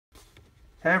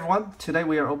Hey everyone, today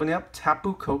we are opening up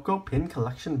Tapu Koko pin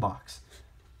collection box.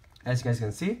 As you guys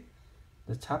can see,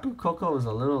 the Tapu Koko is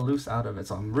a little loose out of it,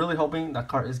 so I'm really hoping that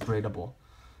card is gradable.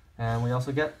 And we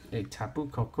also get a Tapu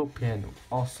Koko pin.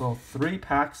 Also 3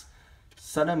 packs,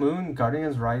 Sun and Moon,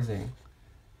 Guardians Rising.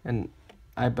 And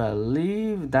I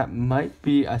believe that might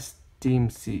be a Steam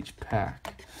Siege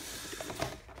pack.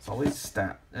 It's always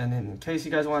stat. And in case you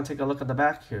guys want to take a look at the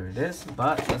back, here it is.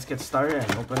 But let's get started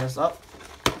and open this up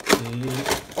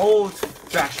the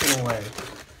old-fashioned way,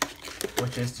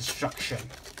 which is destruction.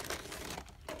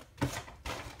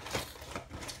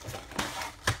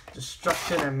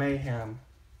 Destruction and mayhem.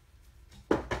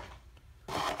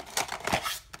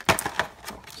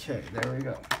 Okay, there we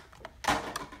go.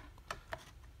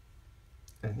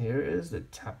 And here is the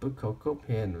Tapu Koko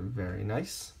pin. Very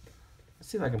nice. Let's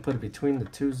see if I can put it between the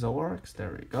 2 Zoroarks.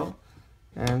 There we go.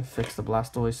 And fix the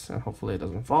Blastoise, and hopefully it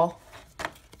doesn't fall.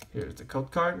 Here's the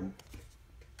code card.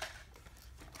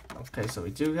 Okay, so we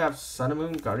do have Sun and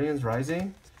Moon, Guardians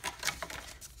Rising.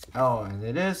 Oh, and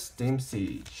it is Steam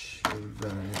Siege.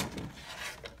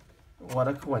 What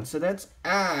a coincidence.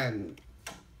 And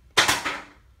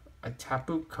a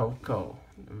Tapu Koko.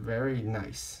 Very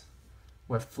nice.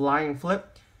 With Flying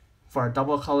Flip, for a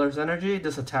double colors energy,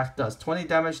 this attack does 20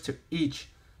 damage to each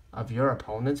of your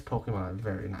opponent's Pokemon.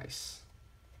 Very nice.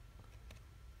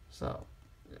 So,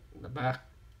 in the back,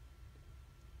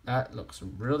 that looks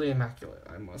really immaculate,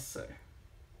 I must say.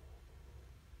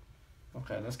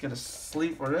 Okay, let's get a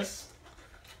sleeve for this,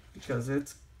 because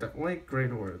it's definitely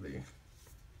grade worthy.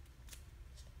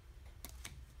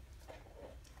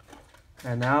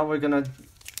 And now we're gonna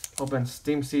open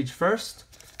Steam Siege first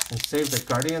and save the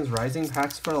Guardians Rising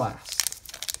packs for last.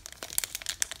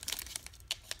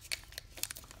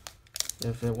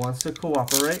 If it wants to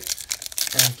cooperate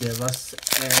and give us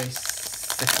a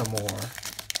Sycamore.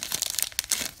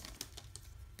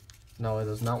 No, it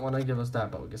does not want to give us that,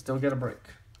 but we can still get a break.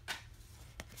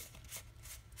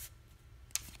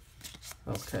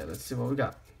 Okay, let's see what we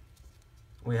got.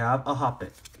 We have a Hoppit,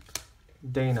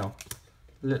 Dano,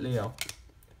 Litleo,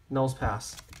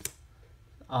 Nosepass,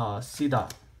 Seedot,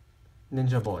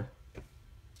 Ninja Boy,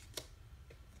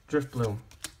 Driftbloom,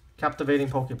 Captivating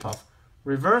Pokepuff,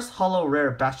 Reverse Holo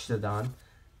Rare Bastodon,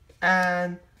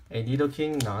 and a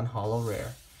Nidoking non-holo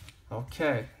rare.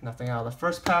 Okay, nothing out of the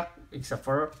first pack except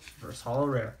for Reverse Holo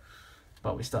Rare.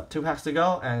 But we still have 2 packs to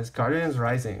go, and it's Guardians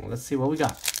Rising. Let's see what we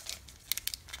got.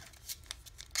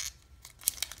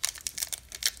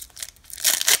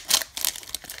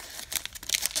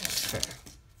 Okay.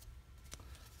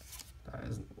 That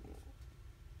is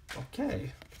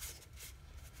okay.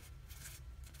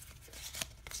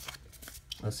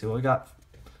 Let's see what we got.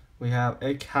 We have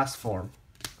a Castform,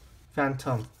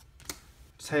 Phantom,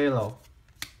 Halo,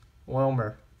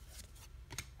 Wilmer,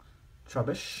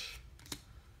 Trubbish,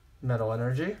 Metal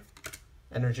Energy,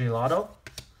 Energy Lotto,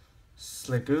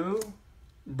 Sliggoo,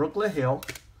 Brooklyn Hill,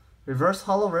 Reverse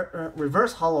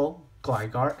Holo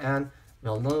Gligar, and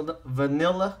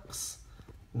Vanillux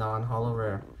non-holo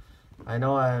rare. I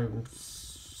know I'm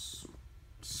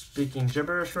speaking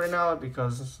gibberish right now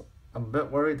because I'm a bit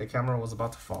worried the camera was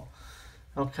about to fall.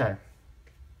 Okay,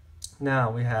 now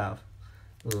we have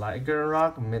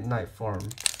Lycanroc Midnight Form.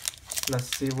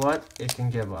 Let's see what it can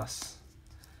give us.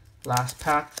 Last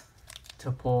pack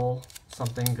to pull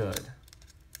something good.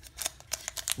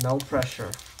 No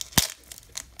pressure.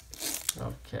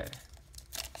 Okay.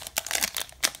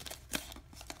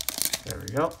 There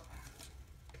we go.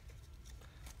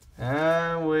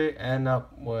 And we end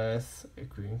up with a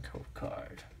green code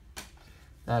card.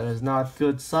 That is not a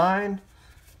good sign,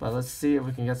 but let's see if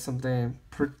we can get something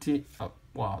pretty...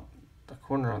 wow, the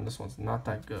corner on this one's not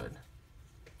that good.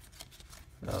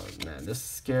 Oh man, this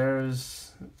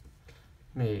scares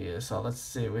me. So let's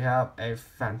see, we have a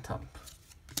Phantom,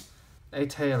 a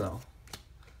Tailo,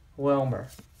 Wilmer,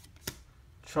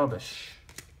 Trubbish,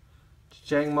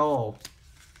 Jangmo,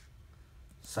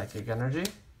 Psychic Energy,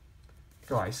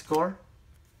 Gliscor,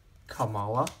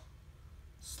 Kamala,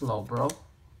 Slowbro,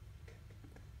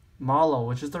 Malo,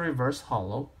 which is the reverse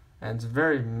holo, and it's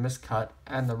very miscut,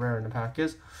 and the rare in the pack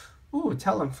is,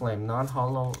 Talonflame,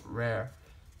 non-holo rare.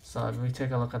 So if we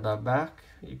take a look at that back,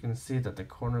 you can see that the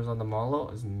corners on the Malo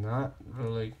is not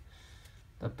really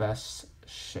the best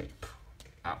shape.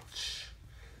 Ouch.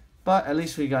 But at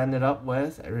least we ended up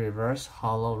with a reverse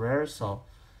holo rare, so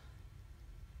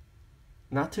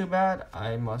not too bad,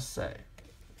 I must say.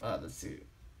 Let's see.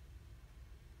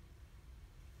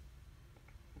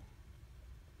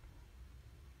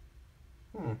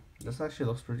 This actually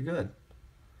looks pretty good.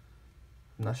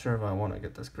 I'm not sure if I want to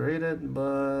get this graded,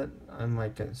 but I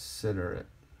might consider it.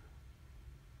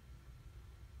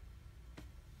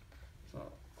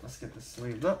 let's get this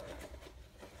sleeved up.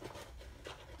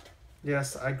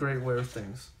 Yes, I grade wear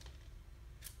things.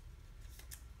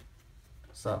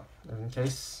 So, in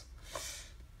case,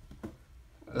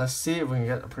 let's see if we can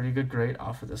get a pretty good grade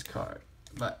off of this card.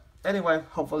 But anyway,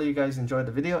 hopefully you guys enjoyed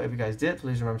the video. If you guys did,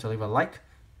 please remember to leave a like,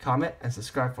 comment, and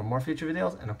subscribe for more future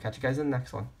videos, and I'll catch you guys in the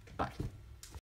next one. Bye.